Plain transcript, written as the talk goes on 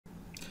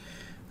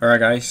Alright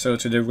guys, so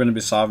today we're going to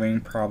be solving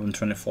problem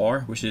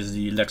 24, which is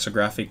the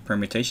lexicographic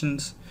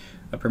permutations.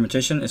 A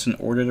permutation is an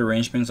ordered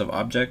arrangement of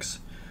objects.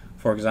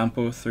 For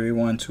example, 3,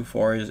 1, 2,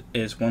 4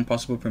 is one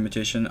possible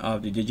permutation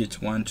of the digits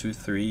 1, 2,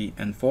 3,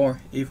 and 4.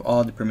 If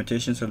all the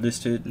permutations are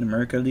listed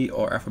numerically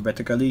or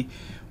alphabetically,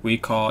 we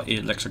call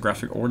it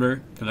lexicographic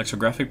order. The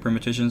lexicographic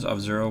permutations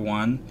of 0,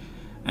 1,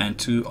 and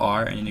 2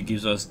 are, and it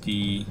gives us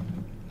the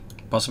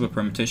possible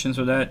permutations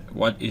for that.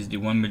 What is the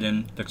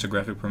 1,000,000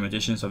 lexicographic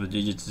permutations of the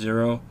digits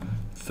 0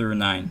 through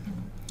 9?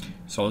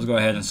 So let's go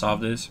ahead and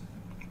solve this.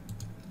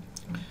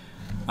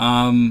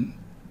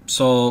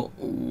 So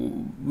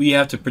we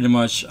have to pretty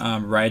much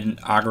write an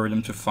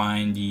algorithm to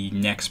find the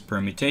next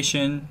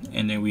permutation,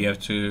 and then we have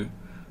to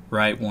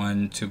write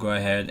one to go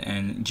ahead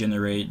and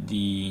generate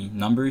the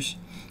numbers.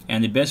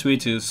 And the best way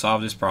to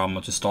solve this problem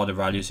or to store the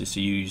values is to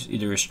use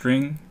either a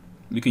string.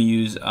 We can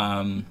use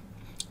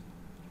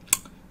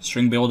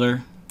string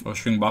builder or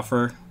string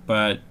buffer,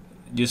 but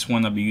this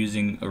one I'll be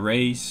using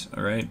arrays.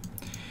 Alright,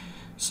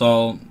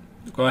 so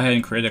go ahead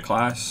and create a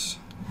class,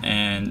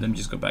 and let me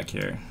just go back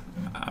here.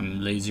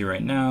 I'm lazy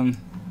right now.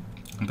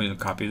 I'm going to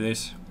copy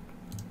this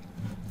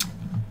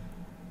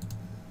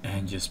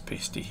and just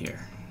paste it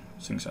here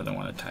since I don't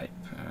want to type.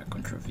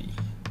 Ctrl V.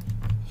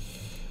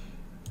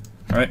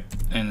 Alright,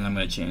 and I'm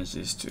going to change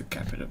this to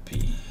capital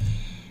P.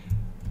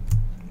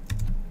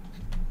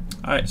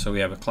 Alright, so we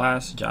have a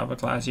class, Java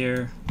class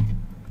here.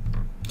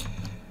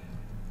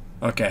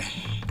 Okay,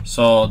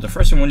 so the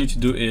first thing we need to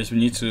do is we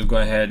need to go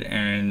ahead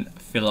and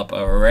fill up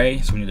our array.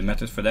 So we need a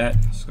method for that.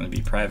 It's going to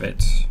be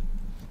private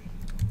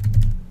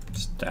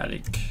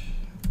static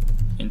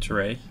int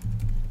array.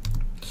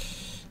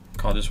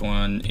 Call this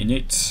one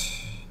init.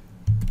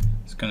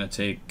 It's going to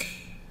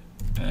take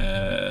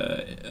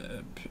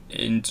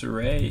int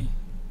array.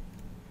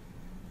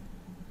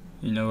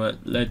 You know what?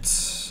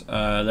 Let's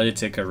let it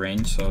take a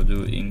range. So I'll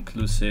do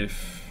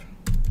inclusive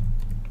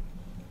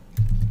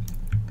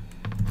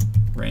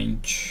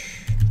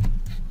range.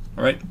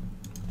 All right.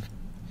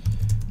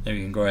 Then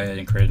we can go ahead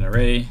and create an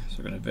array. So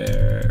we're going to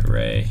var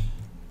array.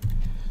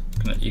 It's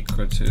going to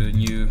equal to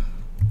new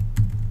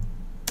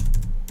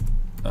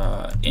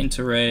int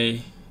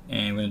array,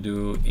 and we're going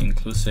to do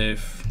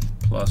inclusive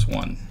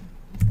 +1.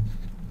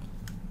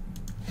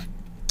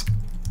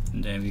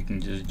 And then we can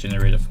just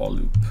generate a for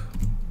loop.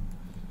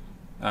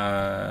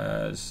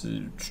 So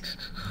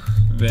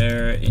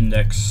var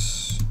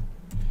index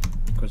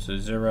equals to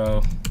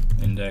 0,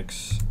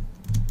 index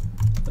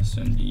plus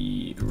in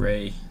the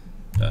array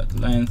dot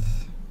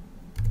length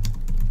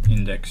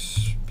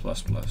index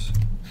 ++.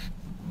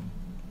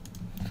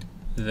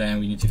 Then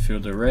we need to fill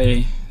the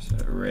array. So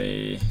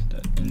array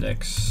dot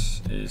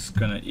index is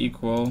gonna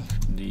equal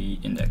the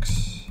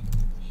index,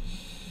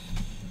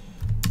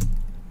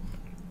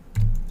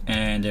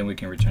 and then we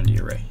can return the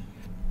array.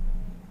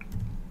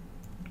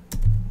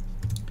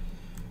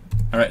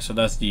 Alright, so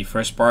that's the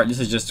first part. This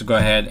is just to go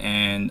ahead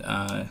and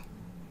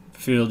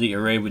fill the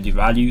array with the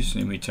values,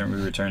 and we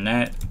return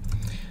that.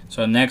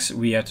 So next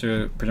we have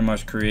to pretty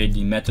much create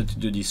the method to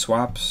do the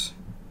swaps.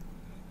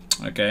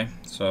 Okay,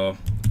 so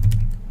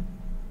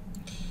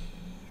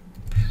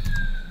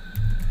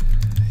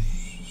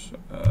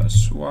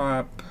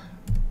swap.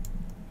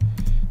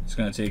 It's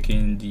gonna take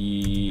in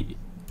the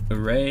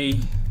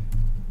array,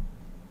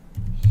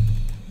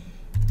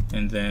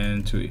 and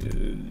then to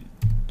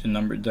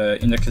the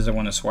indexes I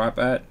want to swap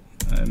at,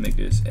 make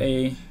this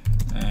A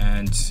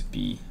and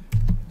B.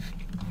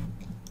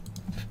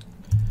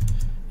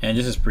 And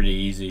this is pretty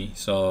easy.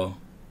 So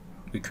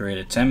we create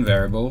a temp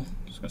variable.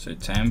 It's gonna say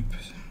temp.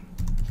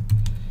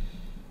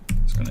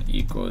 It's gonna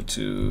equal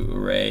to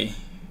array,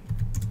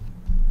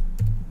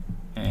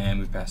 and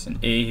we pass an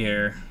A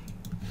here,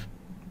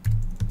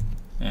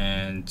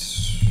 and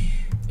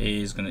A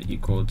is gonna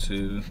equal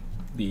to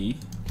B.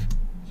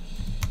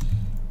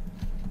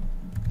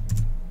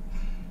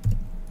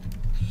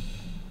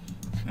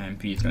 And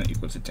P is going to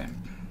equal to temp.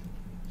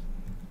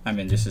 I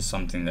mean, this is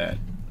something that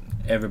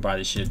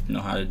everybody should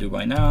know how to do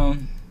by now.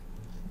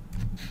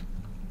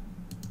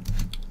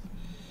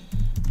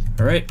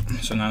 Alright,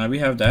 so now that we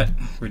have that,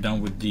 we're done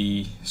with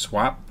the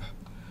swap.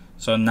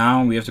 So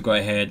now we have to go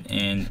ahead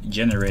and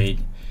generate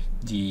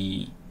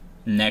the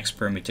next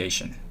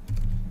permutation.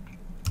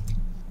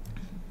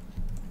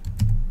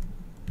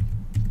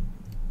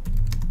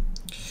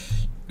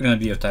 We're going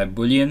to be of type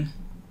Boolean.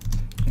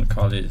 We'll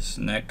call this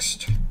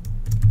next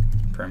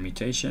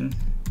permutation.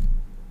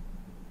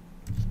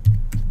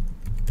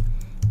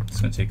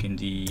 It's going to take in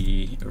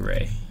the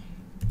array.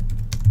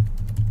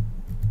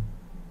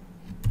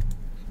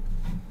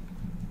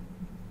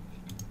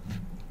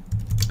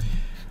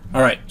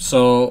 Alright,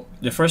 so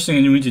the first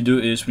thing we need to do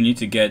is we need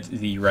to get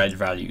the right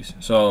values.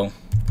 So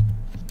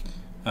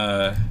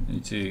we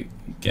need to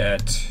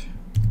get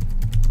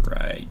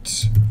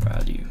right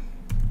value.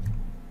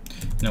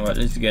 You know what,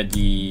 let's get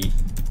the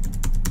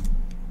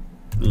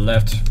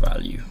left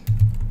value.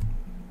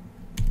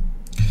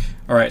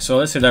 Alright, so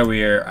let's say that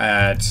we're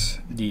at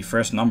the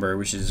first number,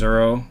 which is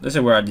 0. Let's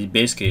say we're at the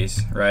base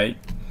case, right?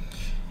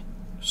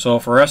 So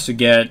for us to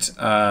get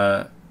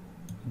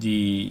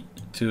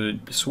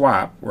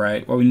swap,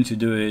 right, what we need to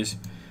do is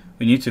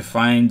we need to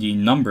find the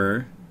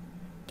number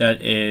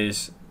that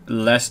is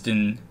less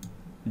than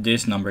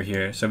this number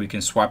here, so we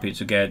can swap it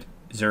to get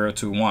 0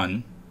 to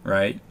 1,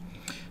 right?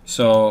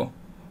 So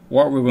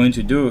what we're going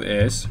to do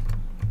is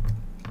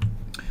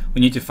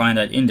we need to find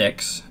that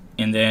index,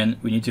 and then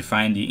we need to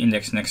find the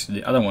index next to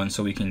the other one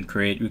so we can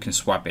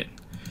swap it.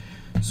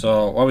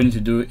 So what we need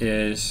to do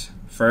is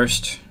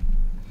first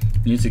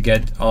we need to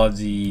get all of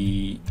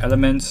the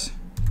elements.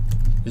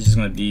 This is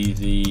going to be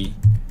the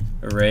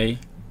array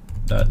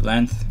dot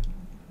length,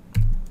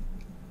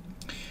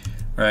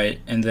 right?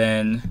 And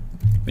then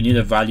we need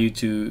a value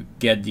to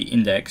get the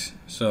index.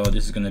 So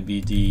this is going to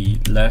be the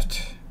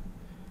left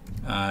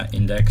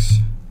index.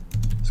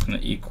 It's going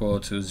to equal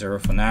to 0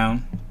 for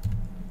now.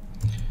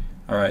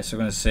 All right, so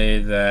we're going to say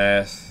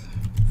that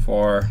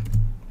for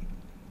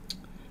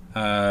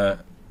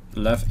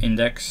left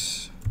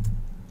index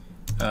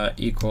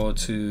equal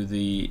to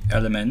the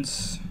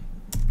elements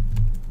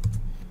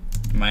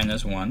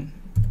minus 1,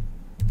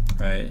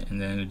 right?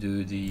 And then we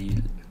do the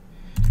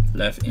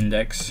left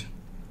index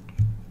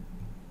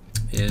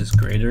is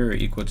greater or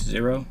equal to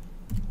 0.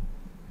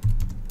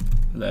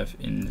 Left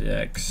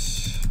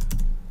index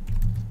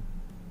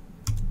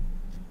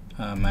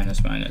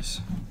minus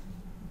minus.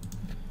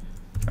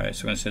 All right,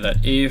 so we're going to say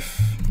that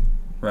if,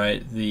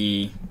 right,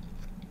 the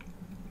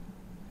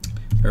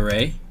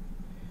array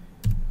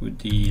with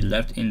the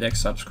left index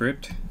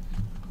subscript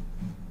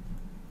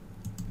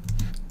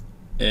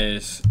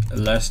is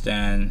less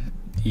than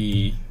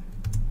the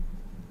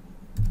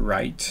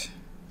right,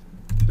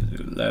 so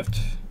do left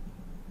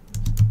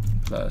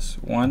plus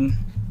 1,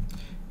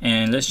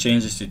 and let's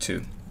change this to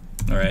 2.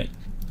 All right,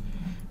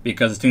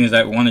 because the thing is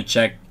that we want to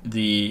check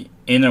the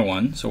inner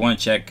one, so we want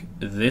to check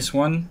this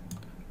one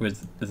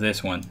with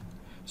this one.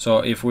 So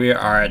if we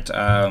are at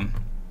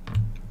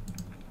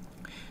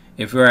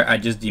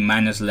just the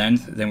minus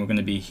length, then we're going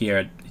to be here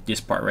at this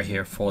part right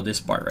here for this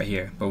part right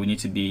here, but we need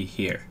to be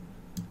here.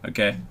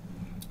 Okay,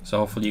 so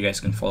hopefully you guys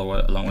can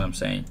follow along what I'm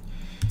saying.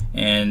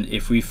 And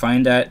if we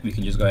find that, we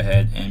can just go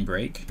ahead and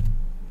break.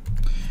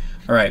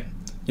 All right,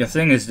 the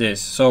thing is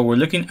this, so we're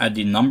looking at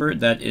the number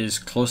that is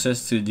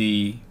closest to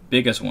the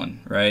biggest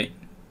one, right?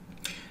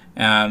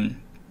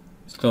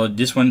 So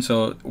this one,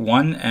 so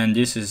 1, and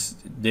this is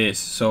this.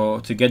 So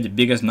to get the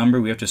biggest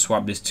number, we have to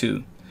swap this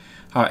 2.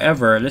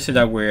 However, let's say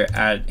that we're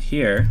at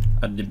here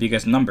at the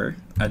biggest number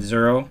at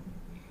 2,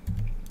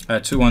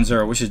 1,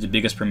 0, which is the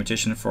biggest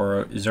permutation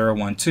for 0,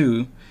 1,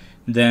 2.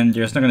 Then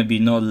there's not going to be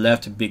no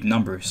left big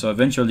number. So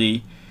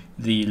eventually,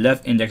 the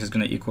left index is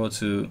going to equal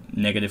to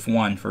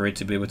 -1 for it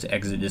to be able to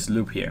exit this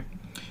loop here.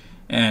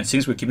 And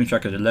since we're keeping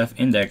track of the left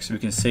index, we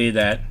can say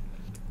that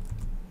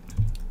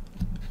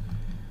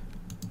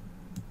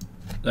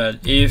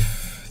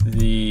if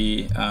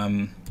the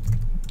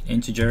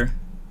integer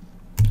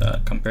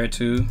compared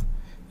to,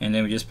 and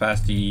then we just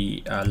pass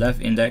the left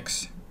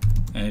index,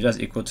 and it's just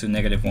equal to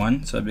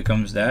 -1, so it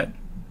becomes that,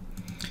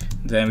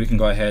 then we can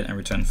go ahead and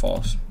return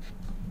false.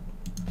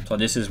 So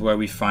this is where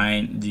we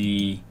find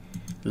the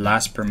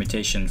last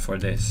permutation for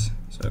this.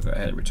 So go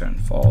ahead and return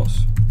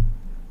false.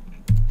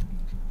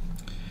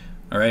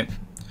 All right,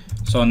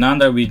 so now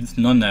that we've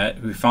known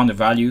that, we found the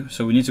value,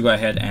 so we need to go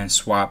ahead and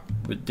swap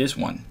with this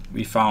one.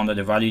 We found that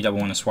the value that we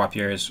want to swap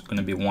here is going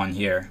to be 1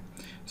 here.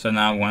 So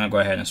now we want to go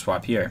ahead and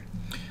swap here.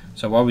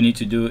 So what we need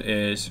to do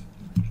is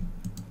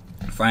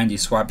find the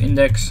swap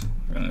index.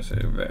 We're going to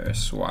say var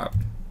swap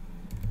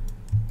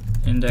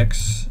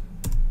index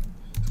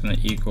is going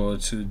to equal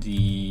to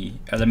the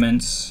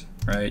elements,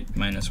 right,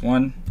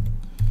 -1.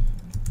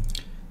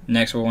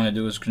 Next, what we want to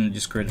do is going to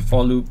just create a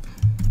for loop,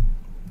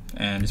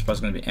 and this part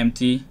is going to be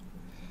empty.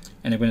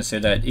 And we're going to say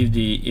that if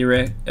the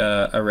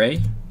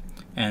array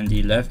and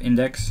the left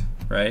index,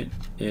 right,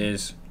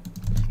 is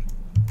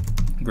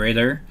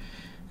greater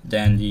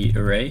than the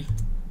array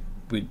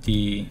with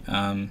the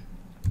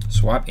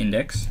swap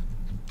index,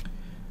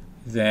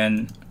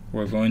 then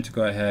we're going to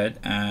go ahead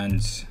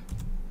and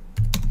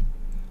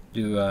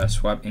do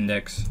swap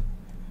index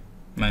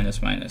 -.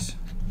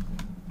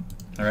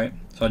 All right,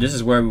 so this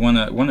is where we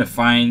want to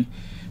find.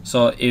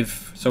 So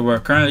we're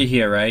currently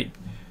here, right?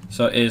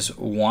 So is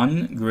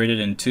 1 greater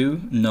than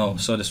 2? No.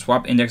 So the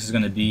swap index is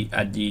going to be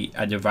at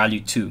the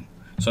value 2.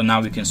 So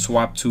now we can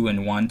swap 2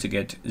 and 1 to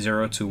get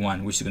 0 to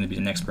 1, which is going to be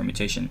the next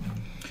permutation.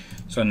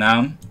 So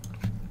now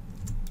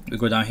we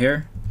go down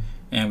here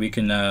and we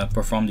can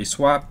perform the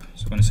swap.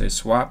 So we're going to say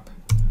swap,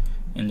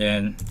 and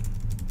then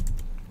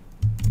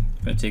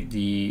we're going to take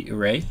the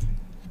array,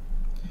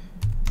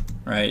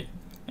 right?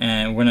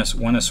 And we're going to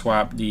want to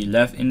swap the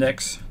left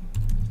index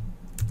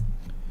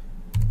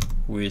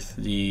with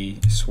the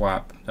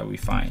swap that we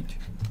find.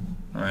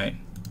 All right,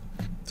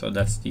 so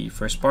that's the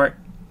first part.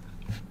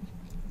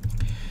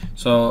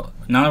 So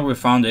now that we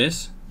found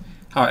this,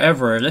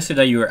 however, let's say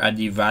that you're at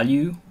the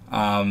value,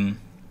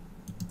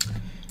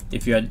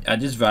 if you're at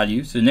this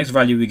value, so the next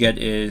value we get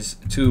is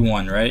 2,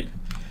 1, right?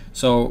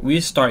 So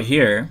we start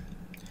here,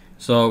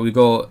 so we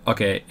go,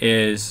 okay,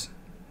 is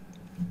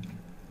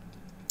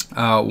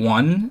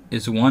 1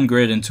 is 1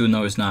 greater than 2?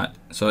 No, it's not.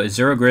 So is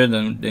 0 greater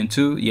than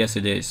 2? Yes,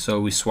 it is. So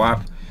we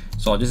swap.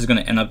 So this is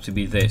going to end up to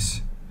be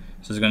this.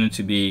 So it's going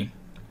to be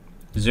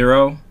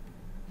 0,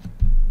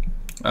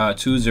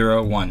 2,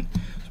 0, 1.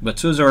 But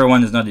 2, 0,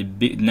 1 is not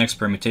the next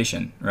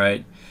permutation,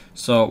 right?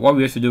 So what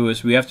we have to do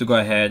is we have to go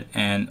ahead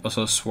and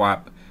also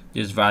swap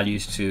these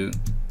values to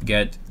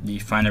get the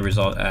final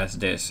result as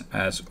this,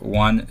 as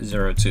 1,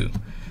 0, 2.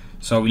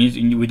 So we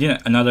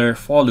need another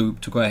for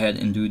loop to go ahead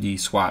and do the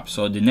swap.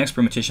 So the next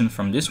permutation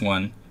from this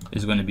one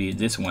is going to be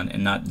this one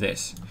and not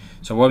this.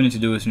 So what we need to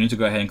do is we need to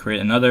go ahead and create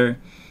another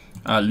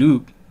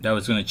loop that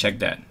was going to check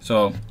that.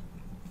 So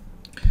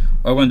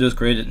what we're going to do is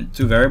create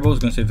two variables.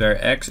 We're going to say var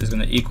x is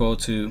going to equal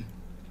to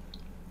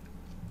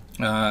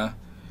a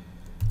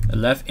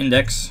left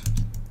index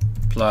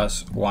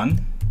plus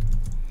 1,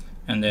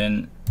 and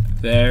then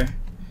var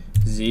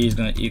z is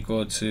going to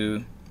equal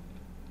to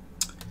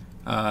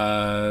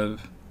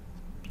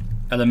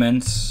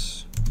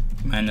elements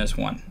minus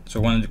 1. So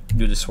we want to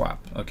do the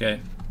swap.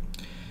 Okay,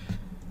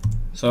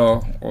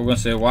 so we're going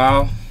to say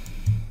while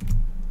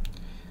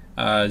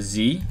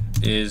z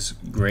is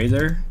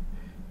greater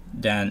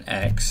than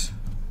x,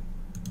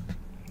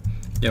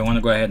 then we want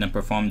to go ahead and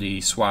perform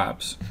the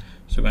swaps.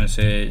 So we're going to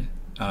say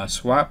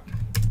swap,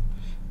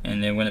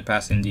 and then we're going to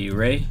pass in the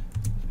array,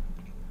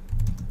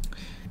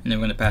 and then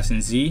we're going to pass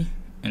in z,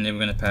 and then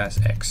we're going to pass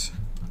x.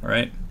 All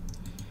right,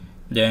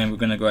 then we're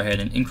going to go ahead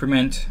and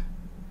increment.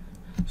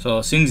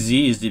 So since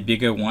z is the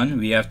bigger one,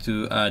 we have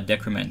to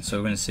decrement. So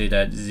we're going to say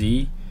that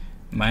z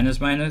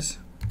minus minus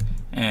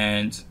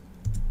and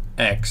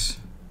x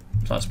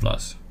plus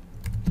plus.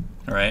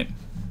 All right.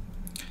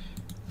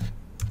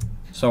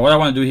 So what I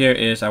want to do here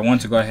is I want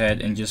to go ahead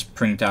and just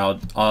print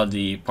out all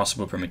the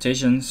possible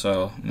permutations.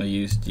 So I'm going to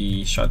use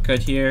the shortcut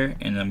here,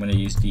 and I'm going to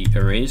use the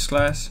arrays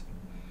class,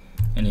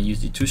 and then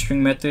use the toString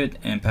method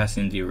and pass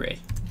in the array.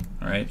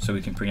 All right, so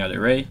we can print out the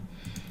array,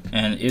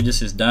 and if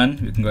this is done,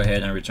 we can go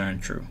ahead and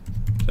return true.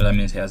 So that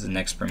means it has the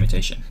next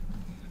permutation.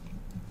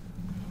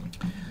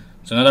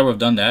 So now that we've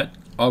done that,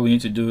 all we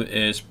need to do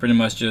is pretty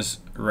much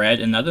just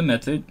write another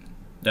method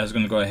that's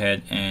going to go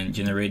ahead and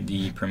generate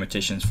the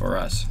permutations for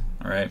us.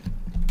 All right.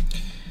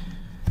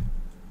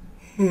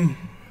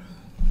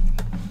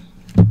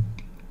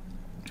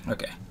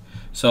 Okay,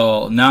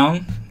 so now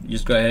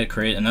just go ahead and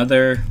create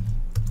another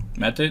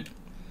method,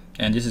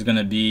 and this is going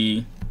to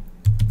be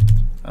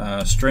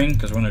string,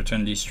 because we're going to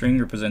return the string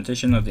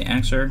representation of the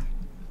answer.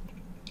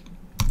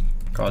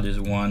 Call this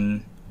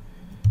 1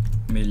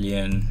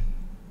 million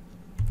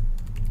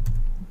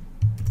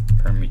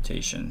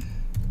permutation,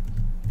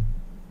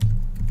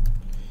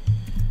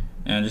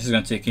 and this is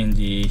going to take in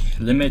the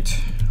limit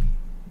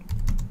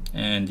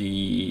and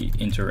the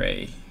int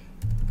array.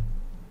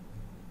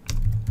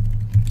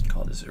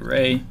 Call this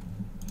array.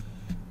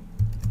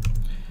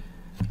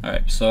 All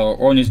right, so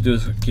all we need to do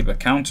is keep a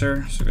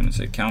counter. So we're going to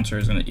say counter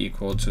is going to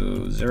equal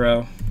to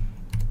 0,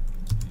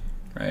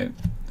 right?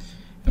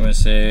 I'm going to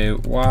say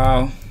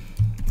while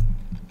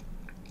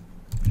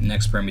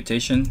next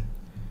permutation,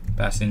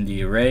 pass in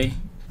the array.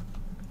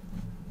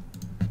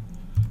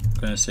 I'm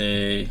going to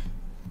say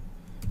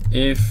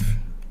if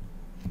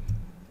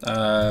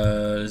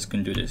let's go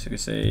do this. You can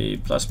say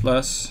plus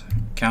plus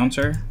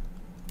counter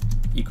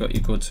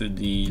equal to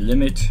the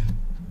limit.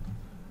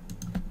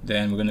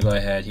 Then we're going to go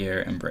ahead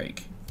here and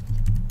break.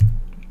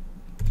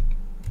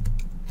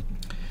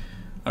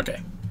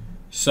 Okay,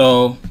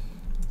 so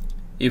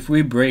if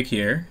we break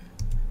here,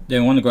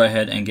 then we want to go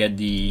ahead and get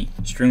the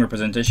string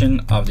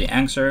representation of the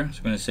answer. So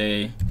we're going to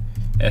say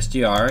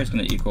str is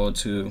going to equal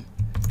to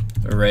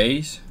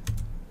arrays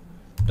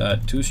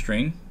dot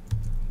toString,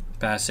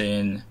 pass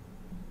in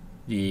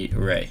the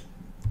array.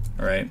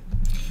 All right.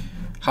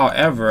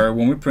 However,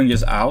 when we print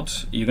this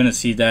out, you're going to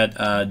see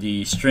that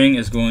the string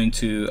is going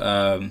to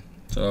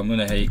so I'm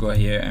going to go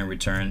here and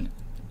return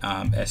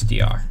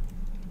str.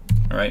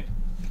 All right.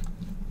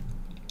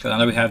 So now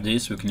that we have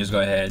this, we can just go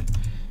ahead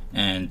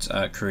and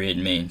create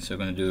main. So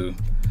we're going to do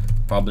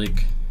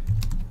public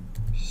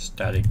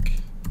static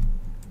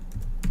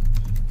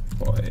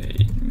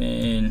void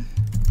main.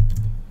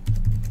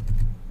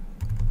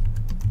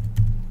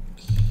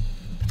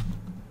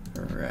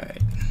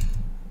 Right.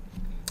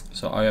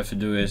 So all you have to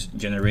do is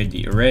generate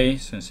the array.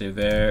 So say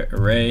var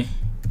array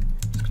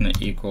is going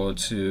to equal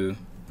to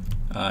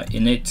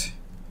init,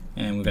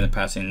 and we're going to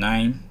pass in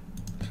 9.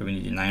 So we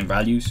need the 9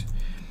 values.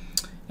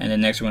 And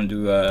then next we're going to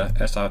do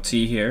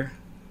SRT here,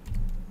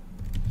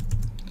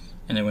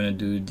 and then we're going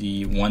to do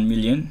the 1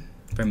 million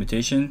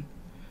permutation,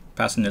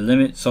 passing the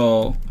limit.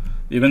 So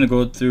we're going to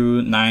go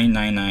through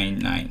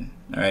 9999.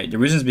 All right. The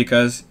reason is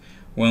because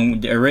when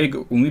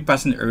we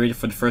pass in the array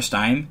for the first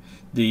time,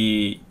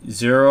 the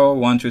 0,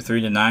 1, 2,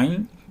 3 to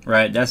 9,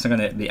 right, that's not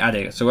going to be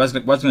added. So what's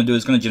going to do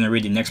is going to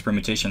generate the next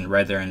permutation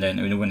right there and then.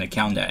 We're going to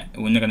count that.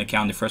 We're not going to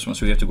count the first one,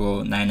 so we have to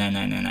go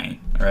 99999.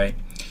 All right,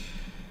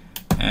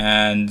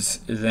 and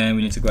then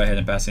we need to go ahead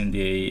and pass in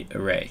the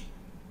array.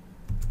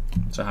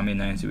 So how many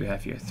 9s do we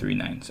have here? 3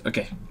 9s.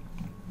 Okay,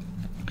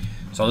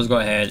 so let's go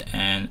ahead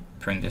and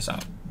print this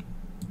out.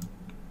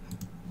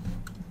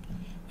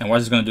 And what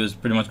it's going to do is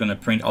pretty much going to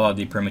print all of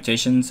the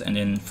permutations, and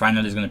then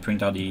finally it's going to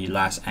print out the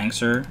last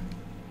answer.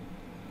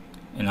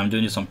 And I'm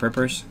doing this on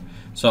purpose.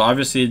 So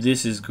obviously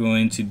this is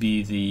going to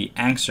be the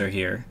answer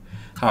here.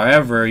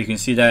 However, you can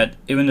see that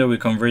even though we're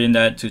converting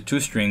that to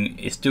toString,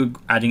 it's still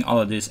adding all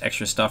of this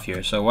extra stuff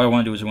here. So what I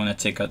want to do is we want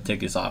to take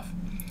this off.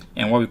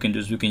 And what we can do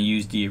is we can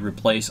use the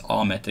replace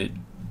all method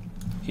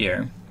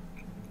here.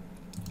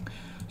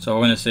 So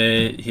we're going to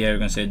say here, we're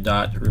going to say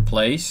dot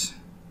replace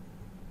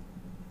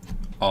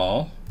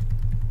all.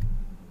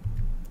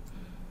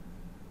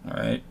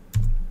 Alright.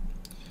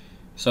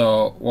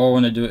 So what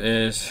we're going to do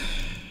is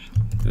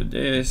do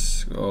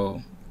this,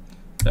 go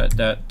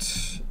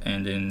that,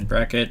 and then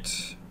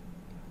bracket,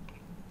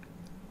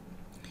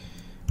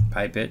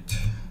 pipe it,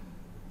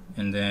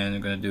 and then we're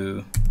going to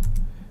do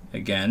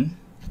again,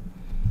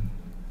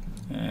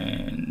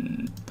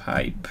 and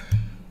pipe,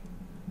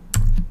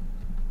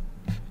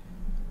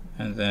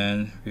 and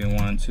then we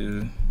want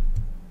to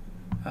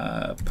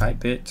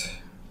pipe it,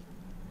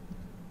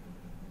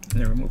 and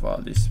then remove all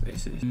these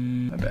spaces.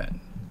 My bad.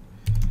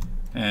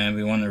 And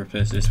we want to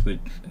replace this with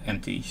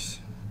empties.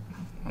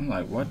 I'm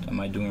like, what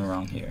am I doing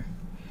wrong here?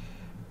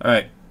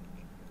 Alright.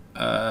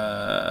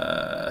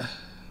 Let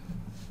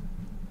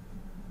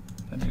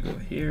me go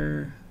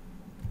here.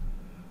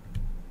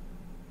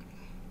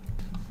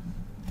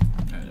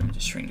 Alright, let me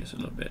just shrink this a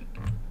little bit.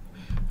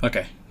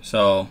 Okay,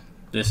 so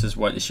this is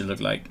what it should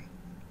look like.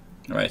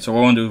 Alright, so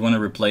what we want to do is we want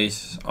to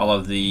replace all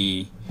of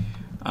the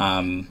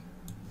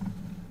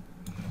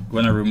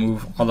we're going to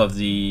remove all of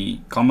the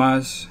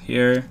commas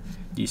here,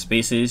 the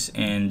spaces,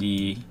 and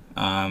the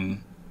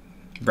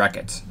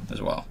brackets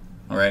as well.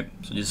 Alright,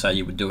 so this is how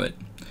you would do it.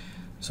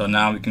 So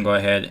now we can go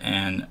ahead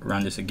and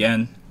run this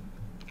again,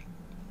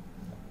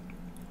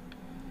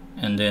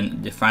 and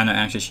then the final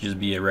answer should just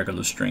be a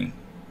regular string.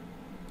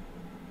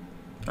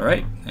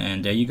 Alright,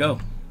 and there you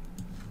go.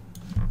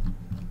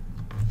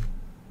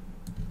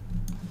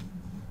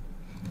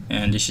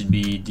 And this should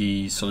be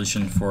the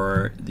solution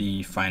for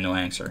the final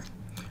answer.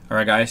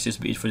 Alright guys, this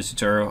will be it for this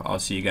tutorial. I'll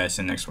see you guys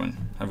in the next one.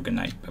 Have a good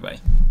night. Bye bye.